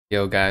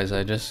Yo guys,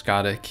 I just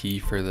got a key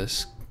for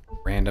this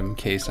random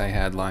case I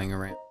had lying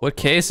around. What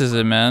case is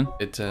it, man?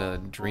 It's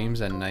a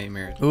dreams and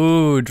nightmares.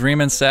 Ooh, dream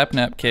and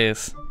sapnap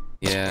case.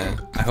 Yeah,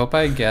 I hope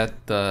I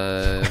get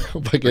the I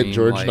hope I get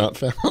George light. not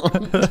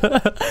found.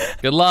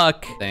 Good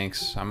luck.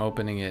 Thanks, I'm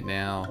opening it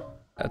now.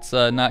 That's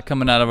not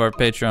coming out of our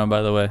Patreon,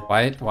 by the way.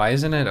 Why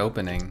isn't it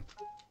opening?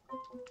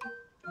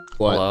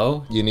 What?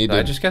 Hello? You need Did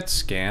I to... just get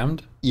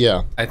scammed?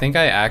 Yeah. I think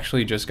I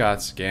actually just got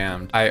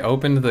scammed. I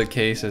opened the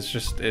case,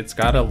 it's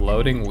got a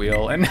loading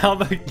wheel, and now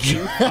the key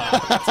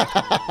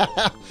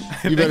popped.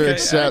 You better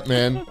accept,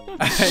 man.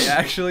 I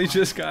actually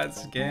just got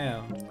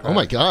scammed. Oh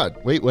my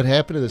god. Wait, what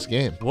happened to this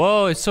game?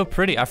 Whoa, it's so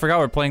pretty. I forgot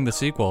we're playing the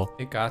sequel.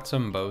 It got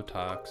some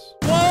Botox.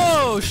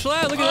 Whoa,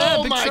 Schlatt, look at that.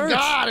 Oh Big my search.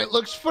 god, it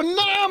looks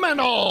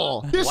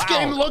phenomenal! This Wow.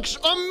 game looks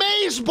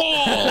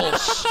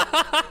amazeballs!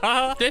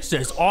 This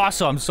is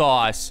awesome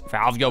sauce.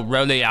 Valve, you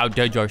really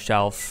outdid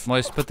yourself.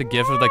 Let's put the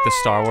gif of like the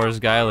Star Wars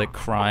guy like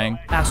crying.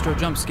 Astro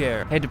jump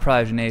scare. Hey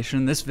Deprived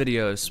Nation, this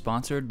video is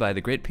sponsored by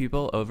the great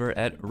people over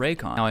at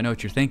Raycon. Now I know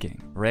what you're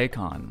thinking.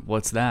 Raycon,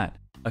 what's that?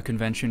 A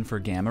convention for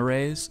gamma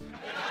rays?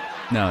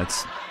 No,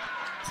 it's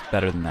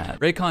better than that.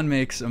 Raycon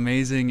makes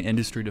amazing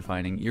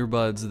industry-defining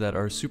earbuds that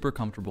are super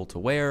comfortable to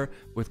wear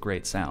with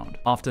great sound.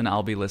 Often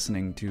I'll be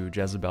listening to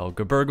Jezebel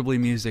Gebergably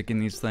music in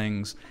these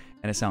things,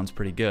 and it sounds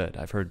pretty good.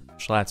 I've heard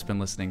Schlatt's been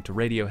listening to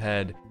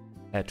Radiohead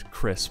at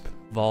crisp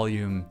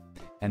volume,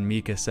 and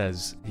Mika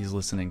says he's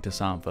listening to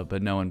Sampha,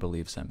 but no one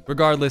believes him.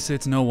 Regardless,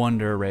 it's no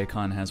wonder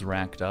Raycon has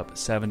racked up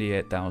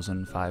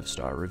 78,000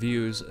 5-star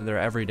reviews. Their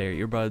everyday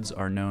earbuds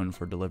are known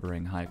for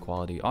delivering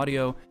high-quality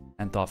audio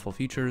and thoughtful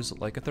features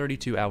like a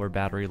 32-hour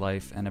battery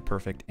life and a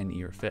perfect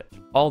in-ear fit.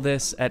 All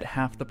this at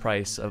half the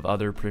price of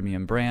other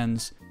premium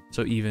brands,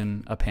 so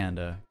even a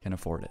Panda can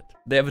afford it.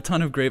 They have a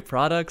ton of great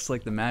products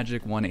like the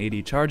Magic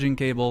 180 charging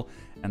cable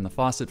and the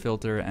faucet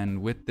filter,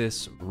 and with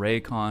this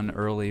Raycon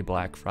early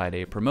Black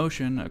Friday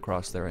promotion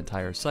across their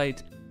entire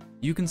site,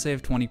 you can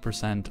save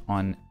 20%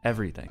 on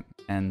everything,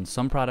 and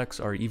some products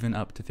are even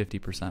up to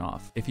 50%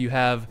 off. If you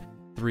have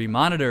 3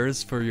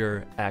 monitors for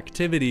your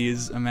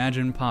activities,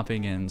 imagine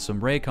popping in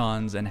some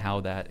Raycons and how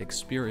that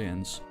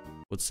experience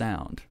would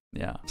sound.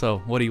 Yeah, so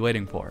what are you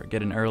waiting for?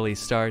 Get an early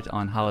start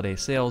on holiday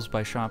sales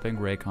by shopping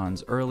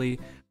Raycon's early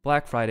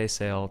Black Friday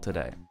sale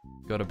today.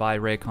 Go to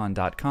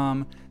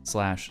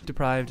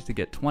buyraycon.com/deprived to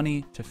get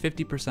 20 to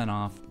 50%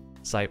 off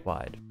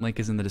site-wide. Link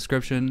is in the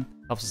description.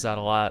 Helps us out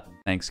a lot.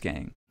 Thanks,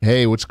 gang.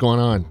 Hey, what's going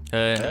on?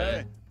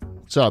 Hey.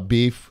 What's up,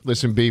 Beef?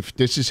 Listen, Beef,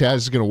 this is how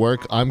this is gonna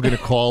work. I'm gonna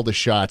call the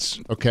shots,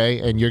 okay?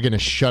 And you're gonna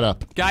shut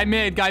up. Guy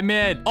mid, guy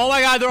mid. Oh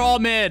my god, they're all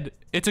mid.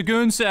 It's a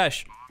goon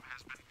sesh.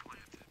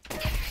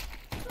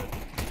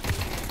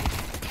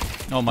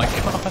 Oh my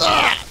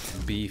god.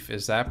 Beef,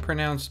 is that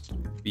pronounced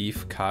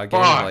Beef Kage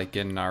like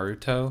in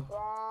Naruto?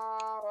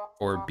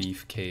 Or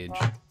Beef Cage?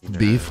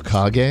 Beef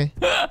Kage?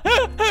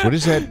 What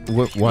is that?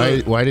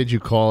 Why did you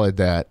call it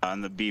that?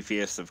 I'm the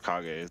beefiest of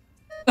Kages.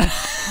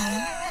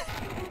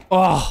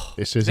 Oh,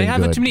 This isn't they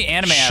have good. too many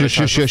anime Shush,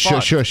 avatars. shush,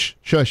 shush, shush,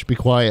 shush, be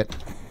quiet.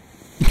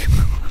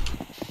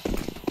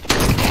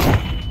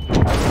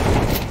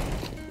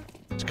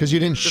 It's because you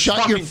didn't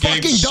shut your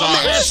fucking dumb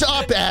ass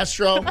up,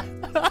 Astro.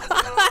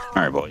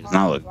 Alright, boys,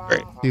 now look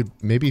great. Dude,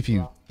 maybe if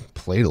you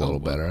played a little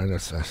better. I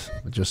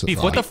just a Beef,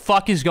 thought. what the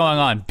fuck is going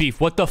on?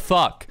 Beef, what the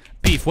fuck?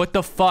 Beef, what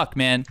the fuck,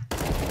 man?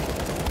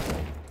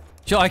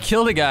 Yo, I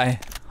killed a guy.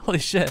 Holy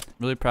shit.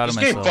 Really proud of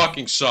myself. This game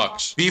fucking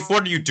sucks. Beef,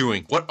 what are you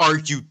doing? What are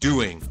you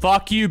doing?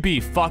 Fuck you,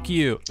 Beef. Fuck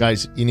you.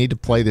 Guys, you need to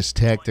play this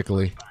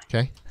tactically,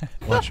 okay?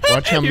 Watch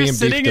how me You're and Beef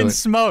sitting do in it.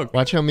 smoke.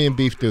 Watch how me and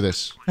Beef do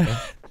this. Okay?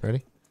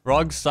 Ready?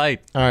 Wrong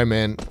sight. All right,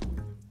 man.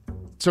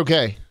 It's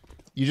okay.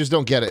 You just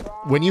don't get it.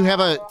 When you have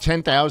a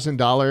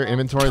 $10,000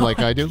 inventory like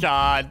I do,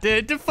 God,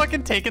 dude, you're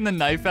fucking taking the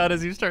knife out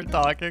as you start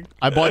talking.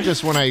 I bought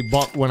this when I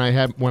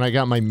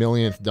got my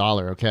millionth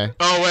dollar. Okay.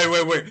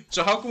 Oh, wait.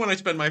 So how come when I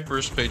spend my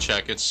first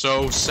paycheck, it's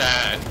so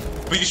sad?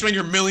 But you spend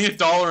your $1 million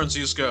on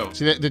CSGO.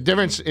 See, the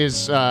difference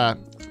is I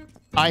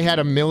had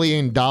 $1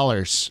 million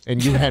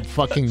and you had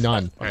fucking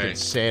none. Fucking Hey,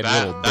 sad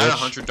that little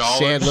bitch. $100.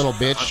 Sad little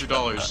bitch.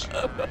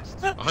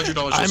 $100.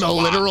 $100. I'm a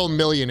literal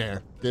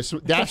millionaire. That's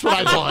what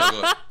I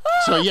bought.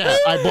 So yeah,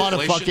 I bought a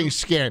fucking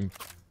skin.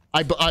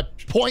 I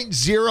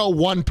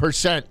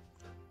 0.01%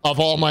 of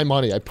all my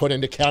money I put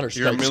into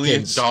Counter-Strike You're $1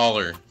 million.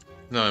 skins.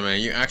 No, man,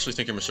 you actually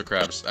think you're Mr.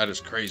 Krabs. That is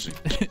crazy.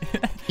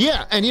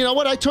 Yeah, and you know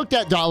what? I took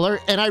that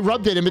dollar and I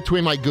rubbed it in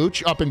between my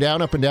gooch, up and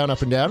down, up and down,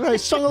 up and down, and I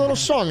sung a little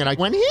song and I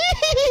went hee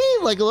hee hee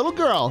like a little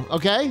girl.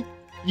 Okay,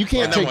 you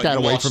can't take that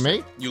away from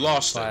me. You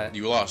lost it.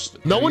 You lost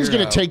it. No one's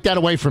gonna take that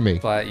away from me.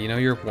 But you know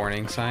your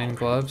warning sign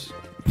gloves?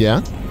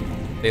 Yeah.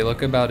 They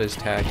look about as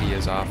tacky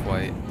as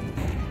Off-White.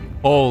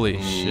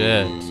 Holy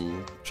shit.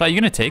 Shai, you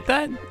gonna take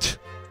that?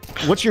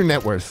 What's your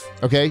net worth?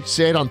 Okay,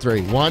 say it on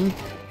 3. 1,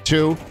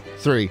 2,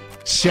 3.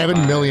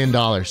 $7 million.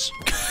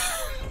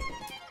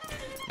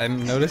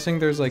 I'm noticing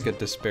there's like a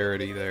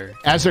disparity there.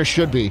 As there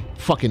should be.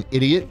 Fucking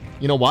idiot.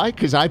 You know why?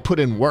 Because I put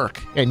in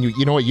work. And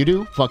you know what you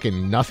do?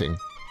 Fucking nothing.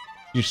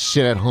 You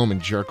sit at home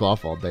and jerk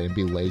off all day and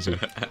be lazy.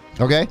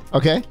 Okay?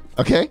 Okay?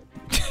 Okay?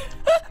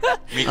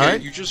 Mika, All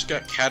right. you just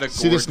got categorically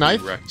See this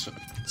knife? wrecked.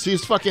 See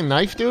his fucking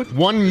knife, dude?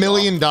 $1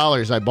 million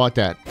I bought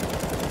that.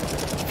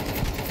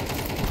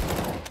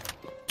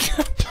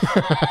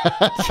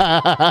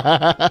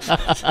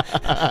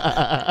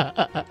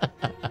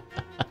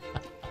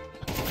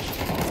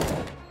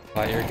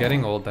 Wow, you're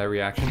getting old. That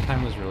reaction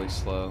time was really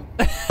slow.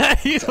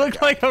 You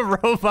look like a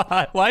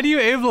robot. Why do you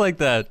aim like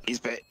that? He's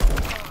bit.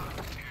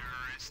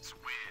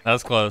 That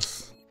was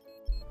close.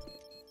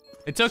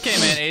 It's okay,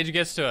 man. Age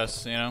gets to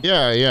us, you know?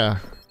 Yeah, yeah.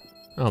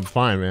 I'm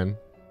fine, man.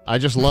 I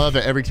just love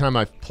it every time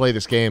I play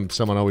this game,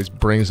 someone always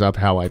brings up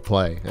how I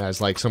play as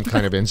like some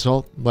kind of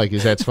insult. Like,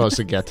 is that supposed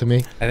to get to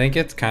me? I think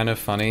it's kind of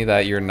funny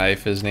that your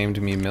knife is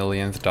named Me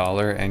Millionth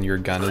Dollar and your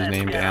gun is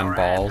named And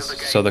Balls.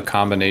 So the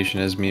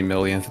combination is Me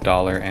Millionth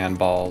Dollar and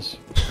Balls.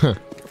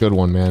 Good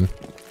one, man.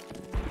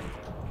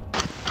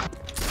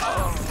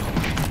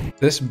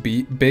 This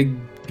big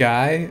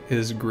guy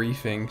is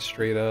griefing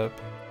straight up.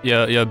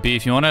 Yo,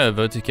 Beef, you want to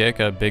vote to kick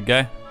a big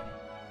guy?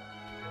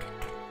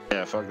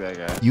 Yeah, fuck that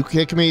guy. You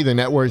kick me, the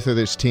net worth of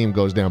this team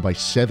goes down by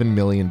 $7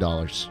 million.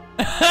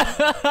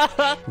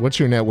 What's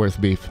your net worth,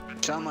 Beef?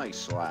 Sound like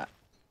Slat.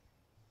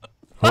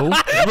 Who?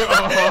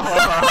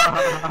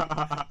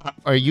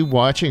 Are you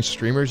watching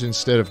streamers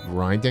instead of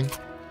grinding?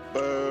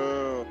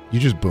 Boo. You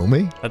just boo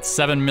me? That's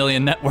 7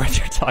 million net worth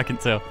you're talking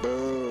to.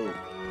 Boo.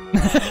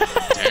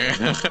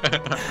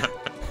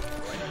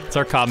 It's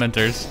our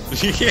commenters.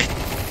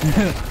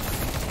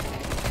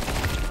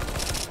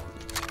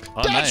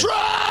 Oh, That's nice.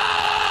 right!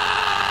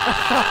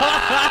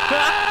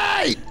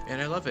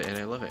 And I love it, and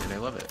I love it, and I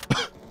love it.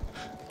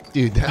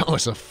 Dude, that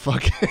was a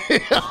fucking...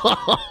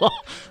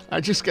 I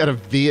just got a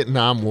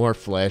Vietnam War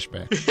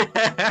flashback.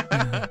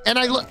 and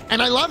I love it,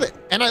 and I love it,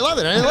 and I love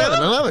it, I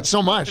love it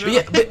so much.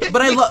 Yeah,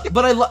 but I love it,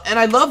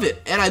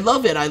 and I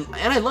love it, I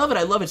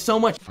love it so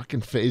much.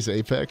 Fucking phase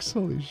Apex,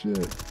 holy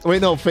shit.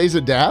 Wait, no, phase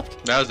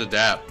Adapt? That was a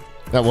dap.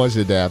 That was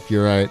Adapt,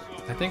 you're right.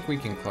 I think we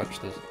can clutch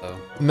this though.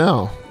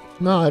 No,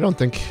 I don't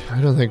think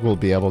we'll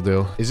be able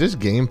to. Is this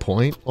game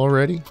point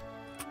already?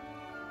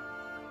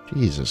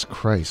 Jesus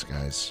Christ,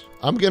 guys.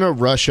 I'm gonna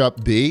rush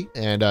up B,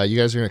 and you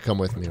guys are gonna come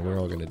with me, and we're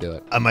all gonna do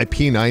it. My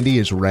P90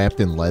 is wrapped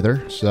in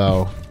leather,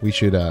 so we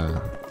should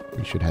have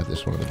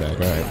this one in the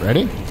bag. All right,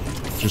 ready?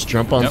 Just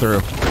jump on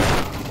through.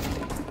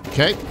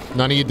 Okay,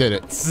 none of you did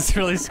it. This is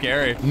really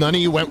scary. None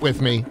of you went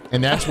with me,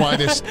 and that's why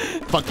this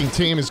fucking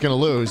team is gonna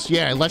lose.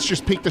 Yeah, let's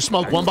just peek the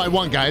smoke one by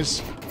one,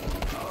 guys.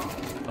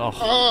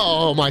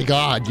 Oh my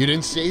God, you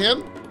didn't see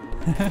him?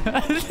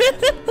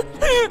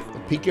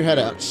 Peek your head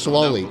out,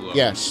 slowly.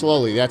 Yeah,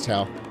 slowly, that's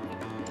how.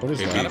 What is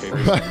that?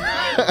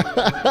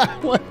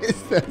 What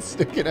is that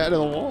sticking out of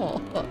the wall?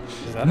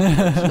 Is that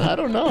a I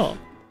don't know.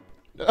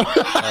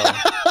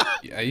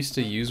 I used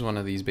to use one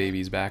of these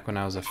babies back when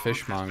I was a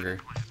fishmonger.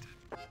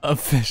 A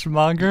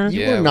fishmonger? You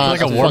Yeah, were not like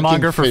a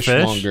warmonger for fish?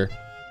 fishmonger.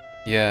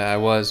 Yeah, I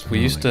was. We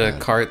used to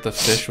cart the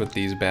fish with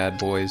these bad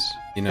boys.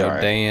 You know,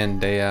 Alright. day in,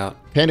 day out.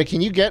 Panda,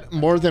 can you get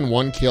more than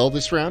one kill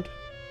this round?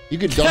 You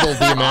could double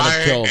the amount of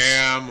kills. I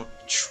am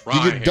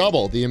trying. You could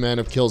double the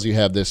amount of kills you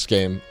have this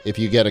game if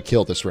you get a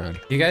kill this round.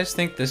 You guys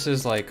think this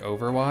is like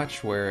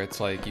Overwatch, where it's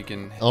like you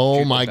can? Oh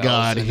shoot the my bells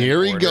God, in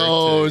here he order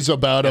goes to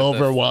about get the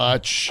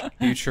Overwatch.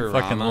 Futurama.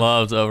 Fucking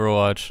loves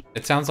Overwatch.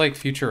 It sounds like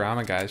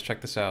Futurama, guys. Check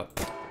this out.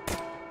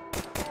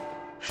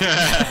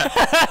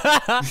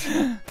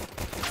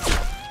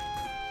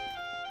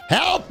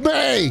 Help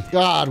me!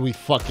 God, we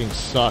fucking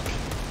suck.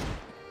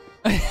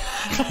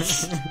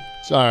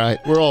 It's all right.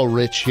 We're all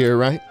rich here,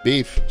 right?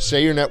 Beef,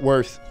 say your net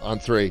worth on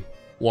 3.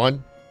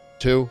 1,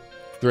 2,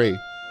 3.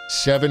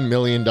 $7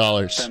 million.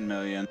 10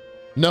 million.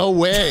 No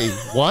way.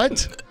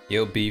 What?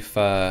 Yo, Beef,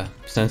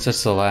 since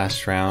it's the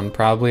last round,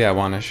 probably I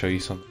want to show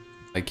you something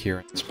like here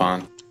in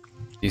spawn.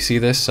 You see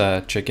this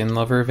chicken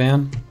lover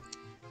van?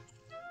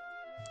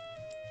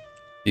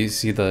 You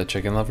see the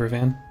chicken lover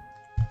van?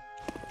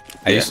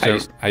 I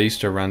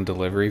used to run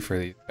delivery for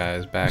these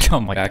guys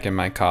back in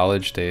my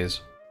college days.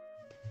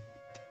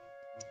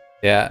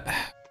 Yeah,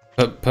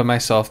 put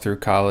myself through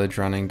college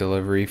running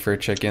delivery for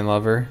Chicken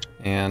Lover,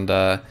 and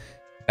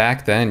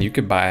back then you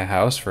could buy a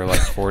house for like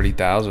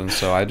 40,000.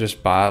 So I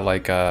just bought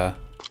like a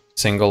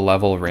single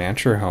level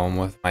rancher home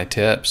with my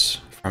tips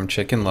from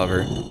Chicken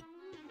Lover,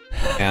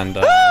 and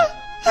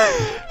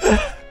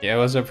yeah, it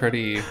was a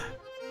pretty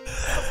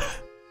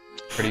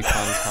fun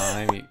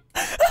time.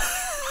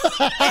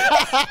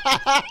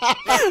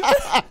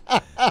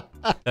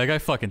 That guy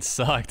fucking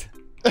sucked.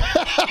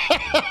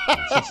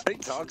 They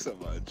talk so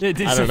much. Yeah,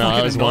 dude, I so don't know. I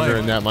fucking was annoying.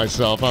 wondering that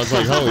myself. I was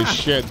like, holy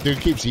shit, dude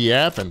keeps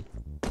yapping.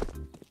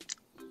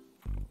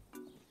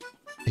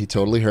 He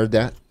totally heard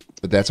that,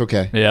 but that's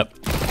okay. Yep.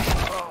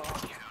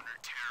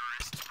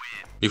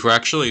 If we're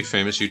actually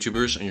famous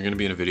YouTubers and you're gonna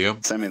be in a video,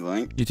 Send me the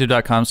link.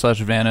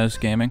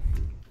 YouTube.com/VanosGaming.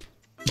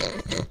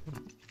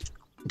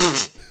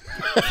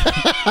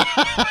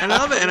 and I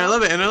love it, and I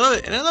love it, and I love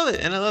it, and I love it,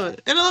 and I love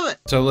it, and I love it.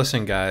 So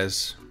listen,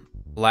 guys,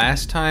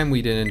 Last time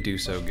we didn't do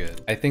so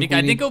good. I think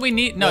what we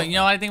need, you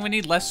know, I think we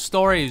need less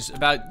stories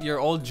about your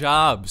old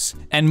jobs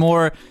and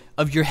more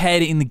of your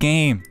head in the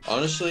game.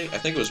 Honestly, I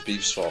think it was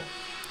Beef's fault.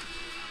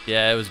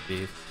 Yeah, it was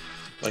Beef.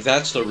 Like,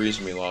 that's the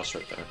reason we lost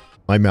right there.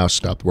 My mouse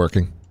stopped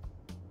working.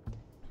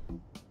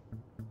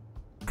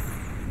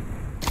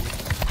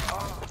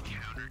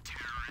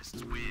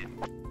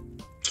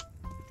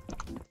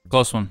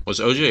 Close one. Was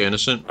OJ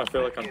innocent? I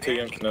feel like I'm too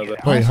young to know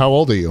that. Wait, how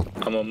old are you?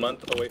 I'm a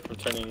month away from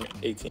turning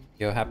 18.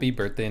 Yo, happy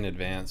birthday in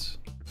advance.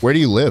 Where do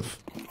you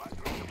live?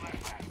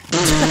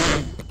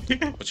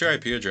 What's your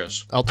IP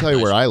address? I'll tell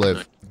you where I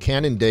live.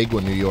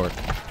 Canandaigua, New York.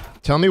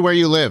 Tell me where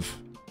you live.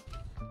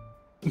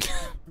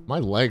 My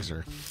legs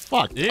are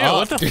fucked Ew,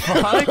 up. what the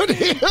fuck?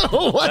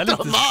 Ew, what That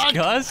the is fuck?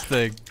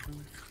 disgusting.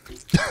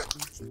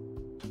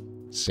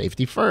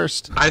 Safety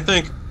first. I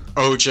think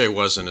OJ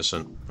was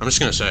innocent. I'm just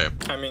gonna say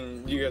it. I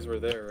mean, you guys were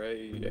there,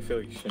 right? I feel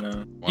like you should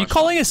know. You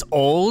calling us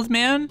old,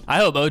 man? I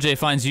hope OJ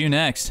finds you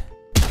next.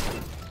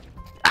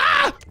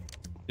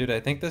 Dude, I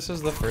think this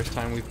is the first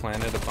time we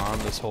planted a bomb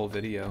this whole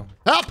video.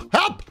 Help!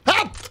 Help!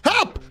 Help!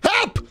 Help!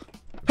 Help!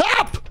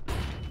 Help!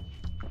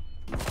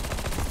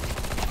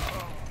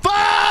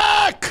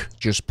 Fuck!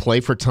 Just play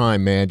for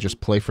time, man. Just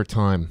play for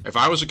time. If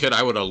I was a kid,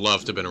 I would have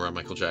loved to have been around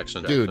Michael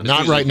Jackson. Dude, It's not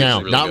usually- right now.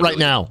 usually really Not good, right really.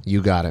 now.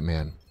 You got it,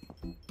 man.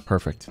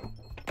 Perfect.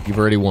 You've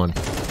already won.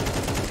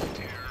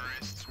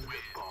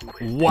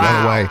 Run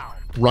Wow. away.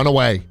 Run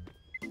away.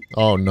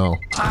 Oh, no.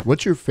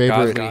 What's your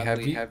favorite...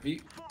 Godly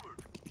heavy.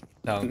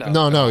 No,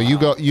 No,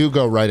 you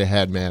go right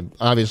ahead, man.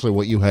 Obviously,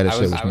 what you had to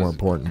say was more was-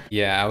 important.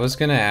 Yeah, I was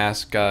gonna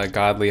ask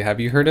Godly, have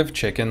you heard of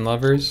Chicken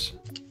Lovers?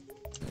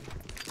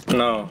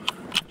 No,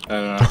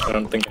 I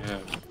don't think I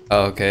have.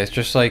 Oh, okay, it's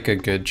just like a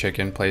good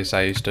chicken place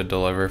I used to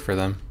deliver for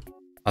them.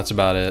 That's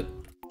about it.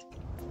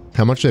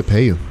 How much they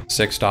pay you?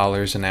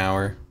 $6 an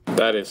hour.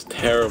 That is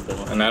terrible,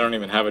 and I don't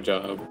even have a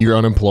job. You're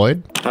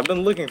unemployed? I've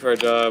been looking for a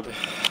job,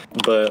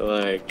 but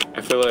like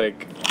I feel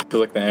like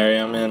the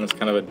area I'm in is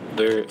kind of a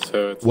dirt,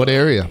 so it's What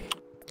area?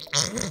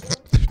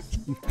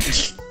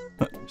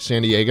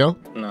 San Diego?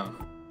 no,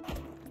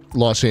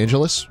 Los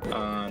Angeles?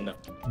 no.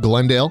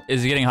 Glendale?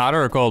 Is it getting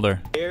hotter or colder?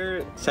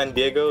 Near San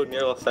Diego,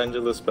 near Los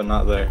Angeles, but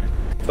not there.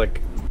 It's like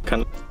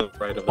kind of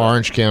right of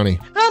Orange County.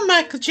 I'm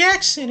Michael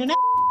Jackson, and I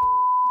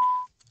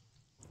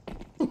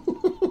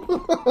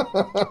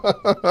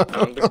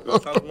don't think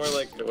that sounds more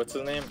like what's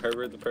his name?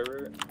 Herbert the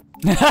Pervert?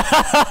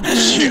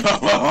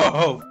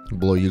 Yo!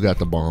 Blue, you got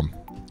the bomb.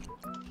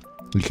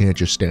 We can't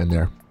just stand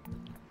there.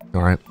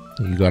 All right?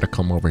 You got to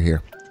come over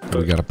here.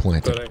 We got to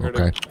plant But it, I heard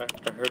okay?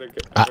 I heard it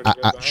go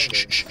behind Shh,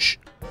 it. shh, shh.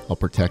 I'll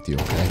protect you,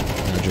 okay?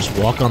 Now just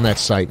walk on that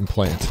site and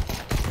plant.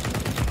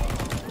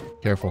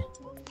 Careful.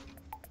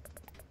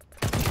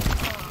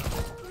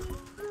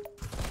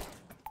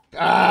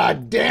 Ah,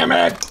 damn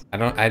it!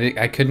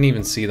 I couldn't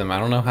even see them. I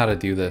don't know how to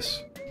do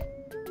this.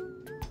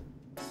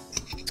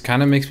 It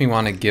kind of makes me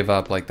want to give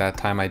up, like that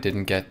time I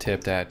didn't get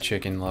tipped at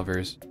Chicken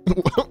Lovers.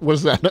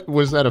 Was that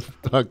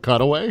a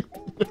cutaway?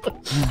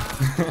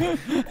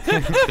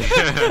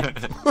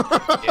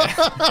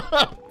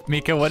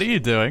 Mika, what are you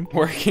doing?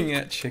 Working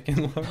at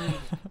Chicken Lovers?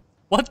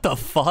 What the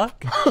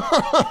fuck?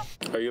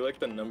 Are you like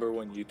the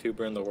 #1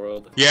 YouTuber in the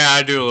world? Yeah,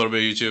 I do a little bit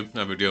of YouTube.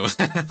 No big deal.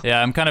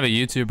 Yeah, I'm kind of a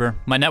YouTuber.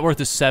 My net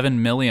worth is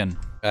 7 million.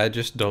 I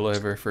just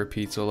deliver for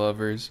pizza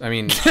lovers. I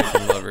mean,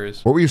 chicken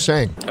lovers. What were you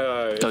saying?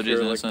 If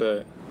you're like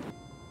the...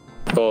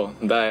 Well,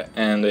 that,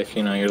 and if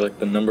you know, you're like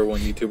the #1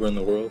 YouTuber in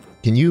the world.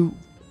 Can you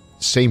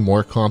say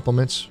more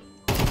compliments?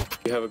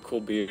 You have a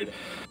cool beard.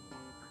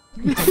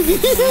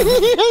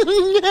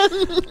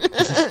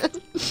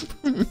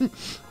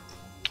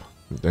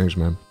 Thanks,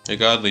 man. Hey,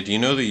 Godly, do you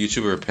know the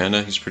YouTuber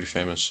Apandah? He's pretty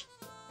famous.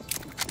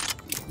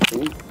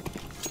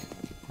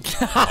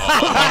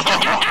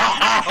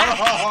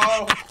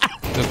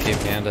 It's okay,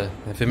 Panda.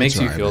 If it makes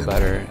you alright, feel man.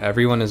 better,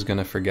 everyone is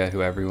gonna forget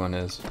who everyone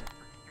is.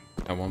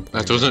 At one point.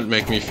 That doesn't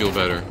make me feel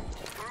better.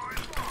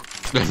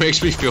 That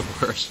makes me feel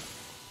worse.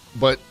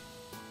 But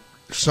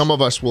some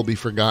of us will be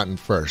forgotten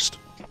first.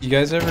 You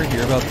guys ever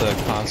hear about the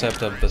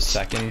concept of the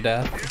second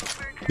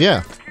death?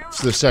 Yeah,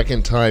 it's the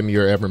second time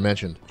you're ever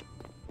mentioned.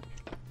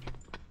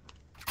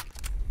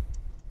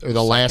 Or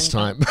the last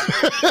time.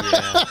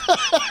 Yeah.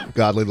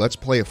 Godly, let's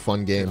play a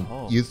fun game.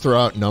 You throw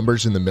out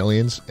numbers in the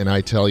millions, and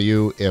I tell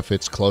you if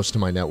it's close to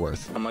my net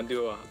worth. I'm gonna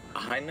do a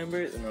high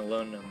number and a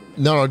low number.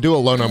 No, do a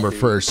low number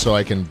first so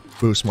I can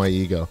boost my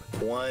ego.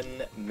 1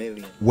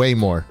 million. Way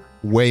more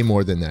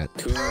than that.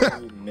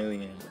 2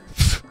 million.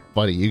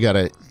 Buddy, you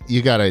gotta,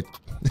 you gotta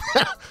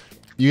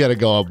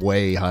go up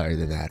way higher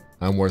than that.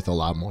 I'm worth a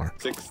lot more.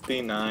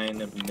 69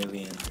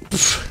 million.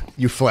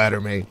 You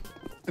flatter me.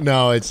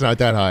 No, it's not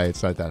that high.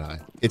 It's not that high.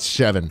 It's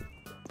 7.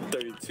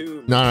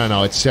 32.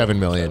 No, it's 7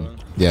 million. 7.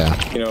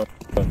 Yeah. You know,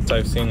 what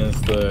I've seen is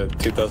the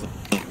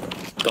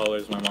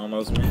 $2,000 my mom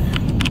owes me.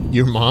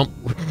 Your mom,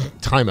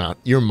 time out.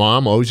 Your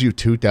mom owes you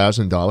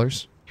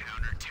 $2,000?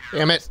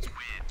 Damn it.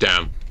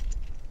 Damn.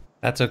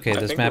 That's okay.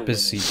 This think map we're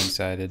is winning.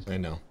 CP-sided. I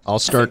know. I'll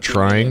start think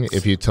we're trying winning.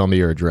 if you tell me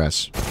your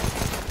address.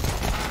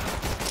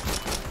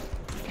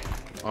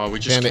 Oh, we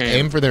just Panda, can't.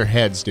 aim for their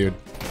heads, dude.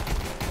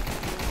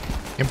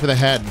 Aim for the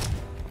head.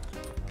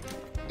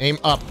 Aim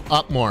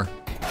up more.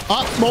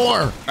 Up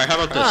more! Alright,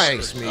 how about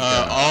this? Nice,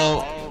 Mika.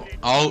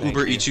 I'll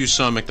Uber eat you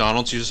some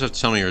McDonald's. You just have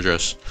to tell me your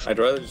address. I'd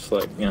rather just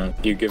like, you know,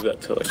 you give that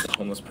to like a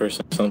homeless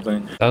person or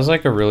something. That was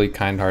like a really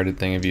kind-hearted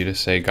thing of you to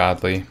say,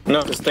 Godly.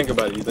 No, just think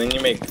about it. Then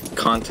you make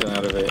content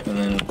out of it, and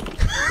then.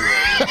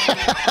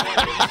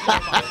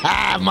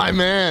 My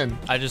man.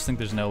 I just think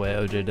there's no way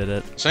OJ did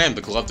it. Sam,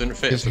 the glove didn't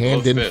fit. His The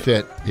hand glove didn't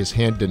fit. His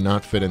hand did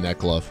not fit in that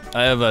glove.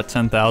 I have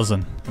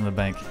 10,000 in the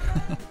bank.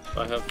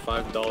 I have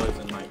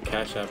 $5 in my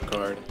Cash App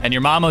card. And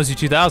your mom owes you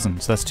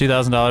 2,000, so that's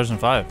 $2,000 and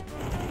 5.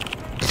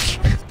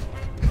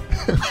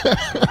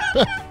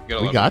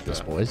 We got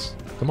this, boys.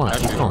 Come on,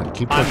 keep going.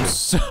 Keep pushing. I'm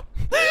so...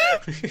 Why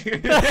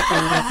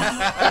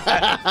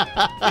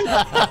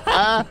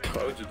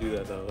would you do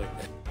that though? Like,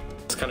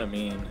 it's kind of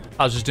mean.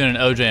 I was just doing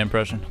an OJ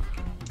impression.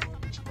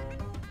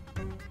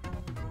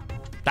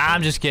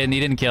 I'm just kidding. He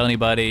didn't kill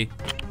anybody.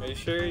 Are you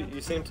sure?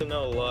 You seem to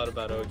know a lot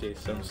about O.J.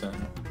 Simpson.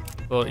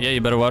 Well, yeah,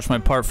 you better watch my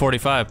Part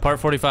 45. Part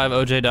 45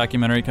 OJ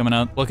documentary coming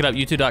out. Look it up,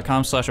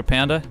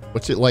 youtube.com/apandah.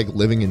 What's it like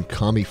living in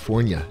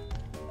California?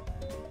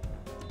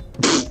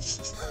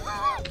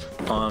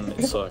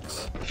 It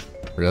sucks.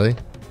 Really?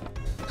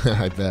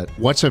 I bet.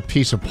 What's a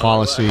piece of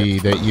policy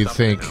that you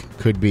think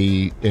could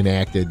be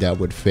enacted that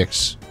would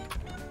fix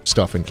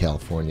stuff in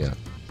California?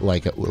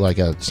 Like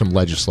some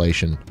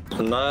legislation.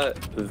 I'm not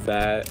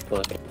that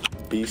like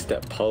beast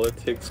at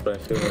politics, but I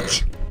feel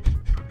like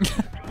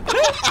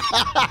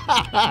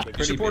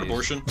You support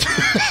abortion?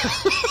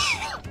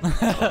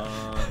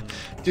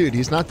 Dude,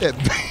 he's not that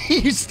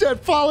beast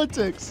at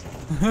politics.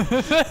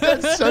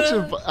 That's such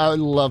a. I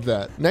love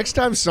that. Next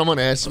time someone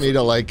asks me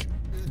to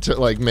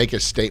make a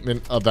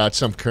statement about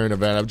some current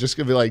event, I'm just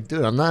gonna be like,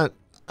 dude, I'm not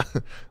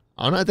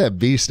that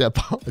beast at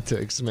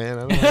politics, man.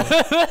 I don't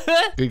know.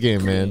 Good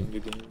game,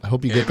 man. I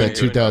hope you get that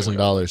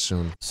 $2,000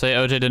 soon. Say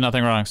OJ did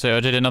nothing wrong. Say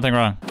OJ did nothing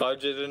wrong.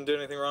 OJ didn't do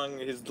anything wrong.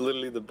 He's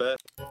literally the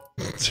best.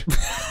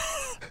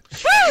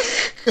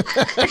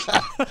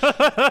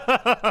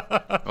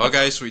 Well,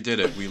 guys, we did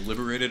it. We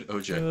liberated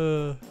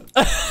OJ.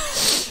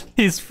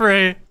 He's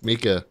free.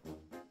 Mika,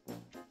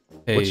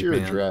 Hey, what's your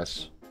man.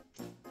 address?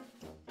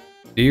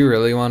 Do you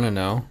really want to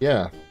know?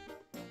 Yeah.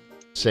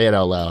 Say it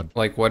out loud.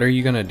 Like, what are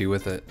you gonna do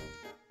with it?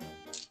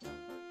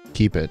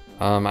 Keep it.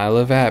 I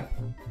live at...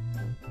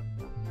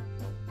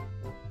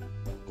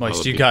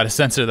 Moist, you gotta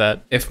censor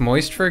that. If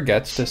Moist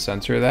forgets to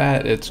censor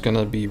that, it's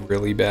gonna be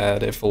really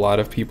bad if a lot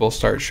of people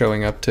start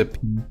showing up to...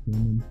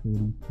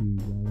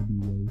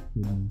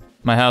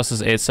 My house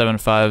is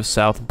 875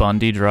 South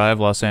Bundy Drive,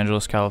 Los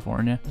Angeles,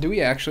 California. Do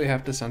we actually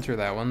have to censor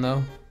that one,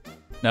 though?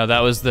 No,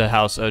 that was the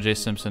house OJ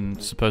Simpson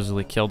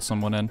supposedly killed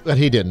someone in. But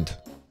he didn't.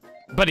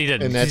 But he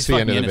didn't. And that's He's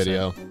the end of the fucking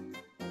video. innocent.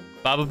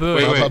 Baba Booey.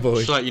 Wait, Baba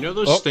Booey. Jschlatt, you know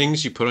those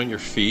things you put on your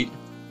feet?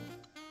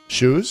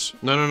 Shoes?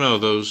 No,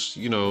 those,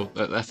 you know,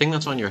 that thing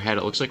that's on your head.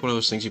 It looks like one of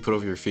those things you put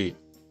over your feet.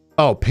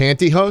 Oh,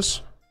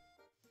 pantyhose?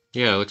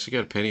 Yeah, it looks like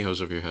you got a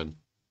pantyhose over your head.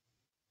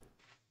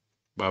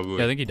 Babu.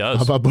 Yeah, I think he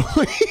does. Baba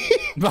Booey.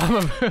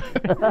 Baba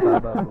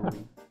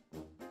Booey.